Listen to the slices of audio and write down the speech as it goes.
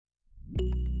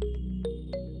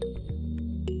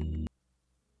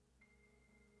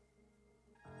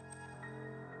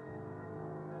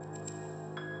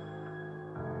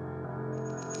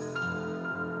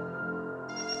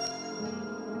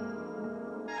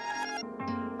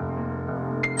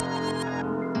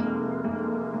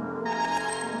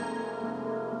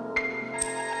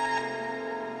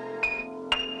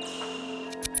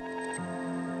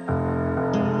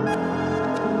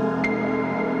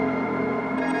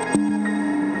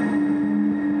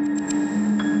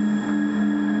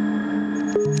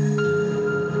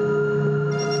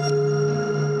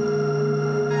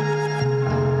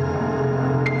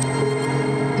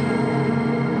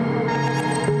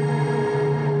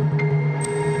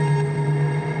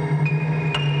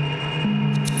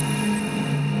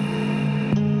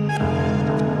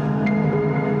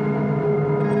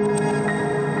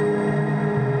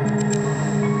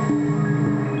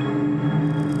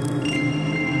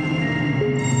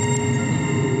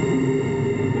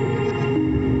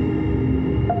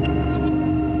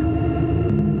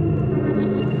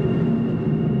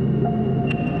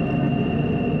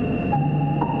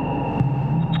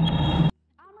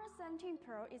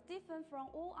Pro is different from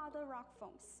all other ROG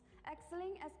phones,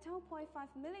 excelling at 10.5mm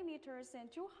and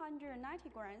 290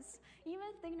 grams, even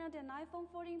thinner than iPhone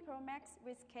 14 Pro Max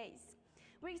with case.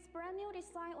 With its brand new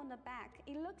design on the back,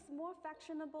 it looks more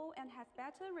fashionable and has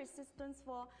better resistance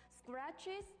for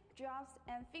scratches, drops,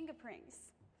 and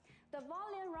fingerprints. The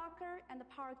volume rocker and the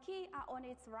power key are on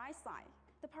its right side.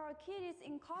 The power key is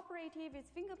incorporated with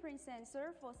fingerprint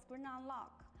sensor for screen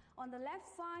unlock. On the left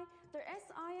side, the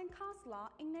SIM card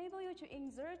slot enables you to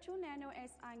insert 2 nano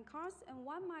SIM cards and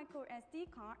 1 micro SD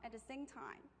card at the same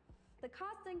time. The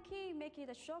custom key makes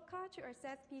it a shortcut to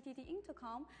access PTT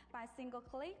intercom by single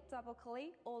click, double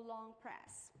click, or long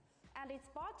press. At its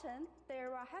bottom,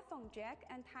 there are headphone jack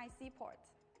and Type-C port.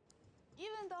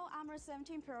 Even though Armor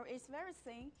 17 Pro is very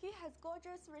thin, he has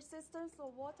gorgeous resistance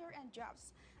for water and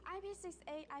drops.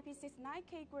 IP68,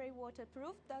 IP69K grade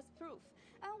waterproof, dustproof,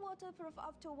 and waterproof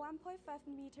up to 1.5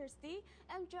 meters deep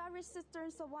and drop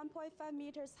resistance of 1.5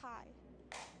 meters high.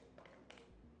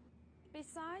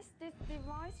 Besides, this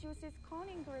device uses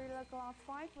Corning Gorilla Glass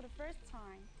 5 for the first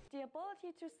time. The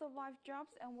ability to survive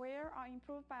drops and wear are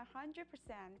improved by 100%.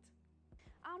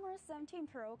 Armor 17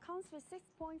 Pro comes with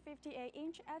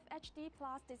 6.58-inch FHD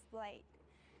Plus display,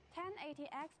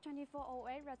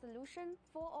 1080x2408 resolution,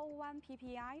 401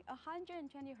 ppi,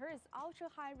 120 Hz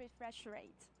ultra-high refresh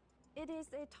rate. It is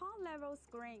a top-level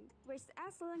screen with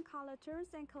excellent color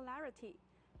tones and clarity.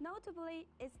 Notably,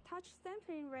 its touch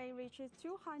sampling rate reaches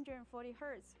 240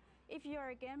 Hz. If you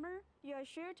are a gamer, you are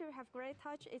sure to have great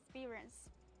touch experience.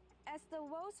 As the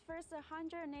world's first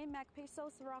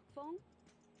 108-megapixel ROG phone,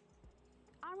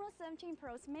 Armor 17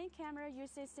 Pro's main camera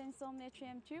uses Samsung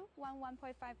M2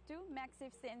 1.52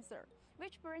 Maxive sensor,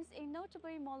 which brings in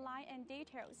notably more light and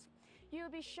details. You will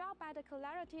be shocked by the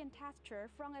clarity and texture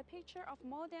from a picture of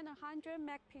more than 100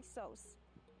 megapixels.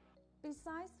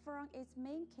 Besides from its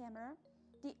main camera,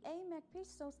 the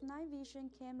 8-megapixel night vision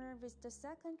camera with the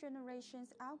second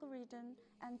generation's algorithm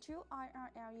and 2 IR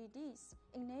LEDs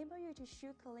enable you to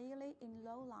shoot clearly in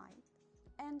low light.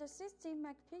 And the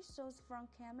 16-megapixel front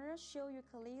camera show you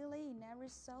clearly in every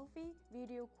selfie,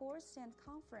 video calls, and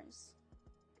conference.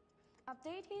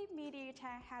 Updated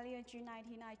MediaTek Helio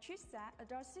G99 chipset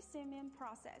adopts 6-nm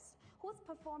process, whose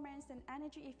performance and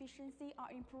energy efficiency are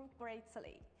improved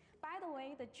greatly. By the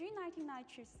way, the G99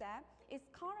 chipset is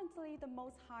currently the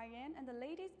most high-end and the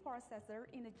latest processor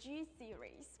in the G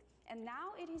series, and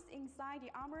now it is inside the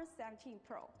Armor 17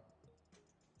 Pro.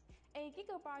 8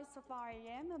 GB of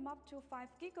RAM and up to 5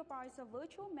 GB of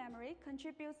virtual memory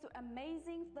contributes to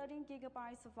amazing 13 GB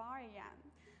of RAM.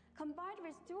 Combined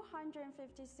with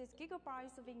 256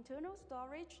 GB of internal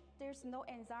storage, there's no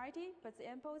anxiety but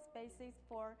ample spaces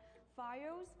for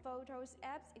files, photos,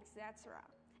 apps, etc.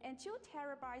 And 2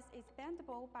 TB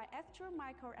expandable by extra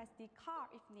micro SD card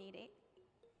if needed.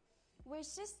 With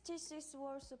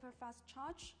 66W super-fast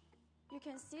charge, you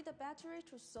can see the battery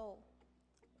to soar.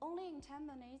 Only in 10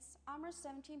 minutes, Armor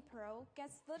 17 Pro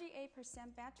gets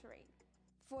 38% battery.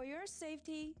 For your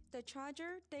safety, the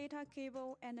charger, data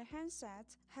cable, and the handset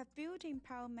have built-in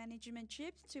power management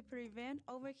chips to prevent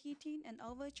overheating and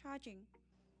overcharging.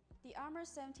 The Armor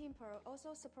 17 Pro also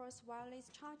supports wireless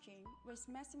charging with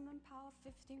maximum power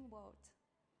 15 volts.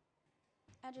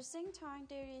 At the same time,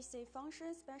 there is a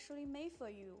function specially made for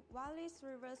you, wireless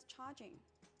reverse charging.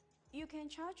 You can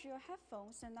charge your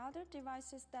headphones and other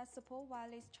devices that support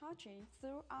wireless charging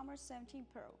through Armor 17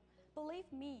 Pro.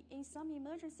 Believe me, in some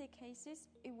emergency cases,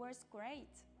 it works great.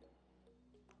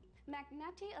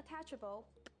 Magnetic attachable.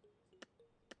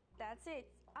 That's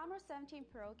it. Armor 17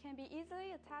 Pro can be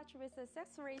easily attached with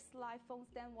accessories like phone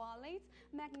stand wallet,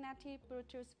 magnetic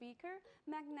Bluetooth speaker,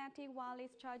 magnetic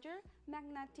wireless charger,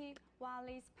 magnetic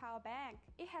wireless power bank.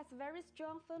 It has very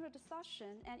strong thermal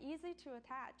suction and easy to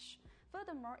attach.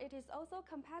 Furthermore, it is also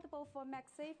compatible for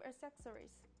MagSafe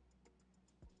accessories.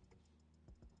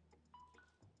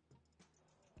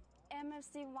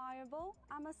 MFC viable,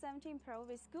 Armor 17 Pro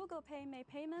with Google Pay make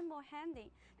payment more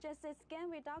handy. Just scan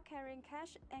without carrying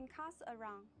cash and cards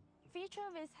around.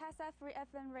 Feature with headset-free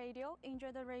FM radio,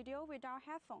 enjoy the radio without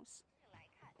headphones.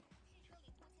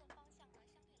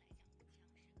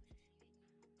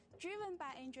 Driven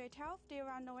by Android 12, there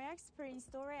are no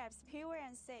pre-installed apps, pure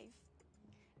and safe.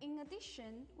 In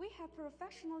addition, we have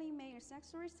professionally made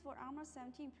accessories for Armor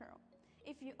 17 Pro.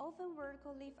 If you often work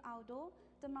or live outdoor,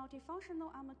 the multifunctional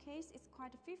armor case is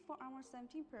quite fit for Armor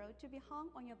 17 Pro to be hung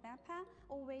on your backpack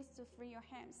or waist to free your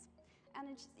hands. And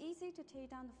it's easy to take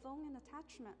down the phone and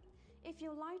attachment. If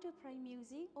you like to play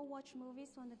music or watch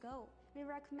movies on the go, we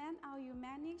recommend our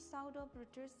Humanic Soundor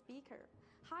Bluetooth speaker.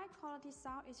 High quality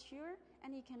sound is sure,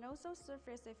 and it can also serve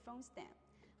as a phone stand.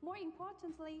 More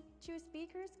importantly, 2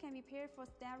 speakers can be paired for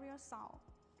stereo sound.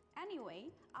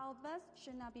 Anyway, our buds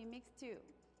should not be mixed too.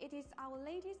 It is our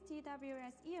latest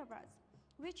TWS earbuds,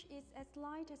 which is as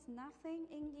light as nothing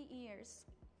in the ears.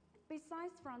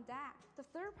 Besides from that, the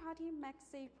third-party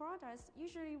MagSafe products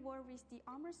usually work with the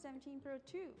Armor 17 Pro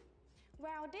too.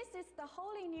 Well, this is the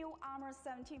wholly new Armor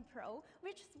 17 Pro,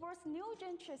 which sports new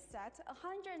Gen chipset,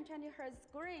 120Hz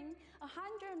screen,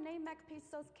 108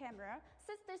 megapixels camera,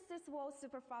 66-volt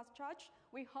super fast charge.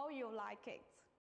 We hope you like it.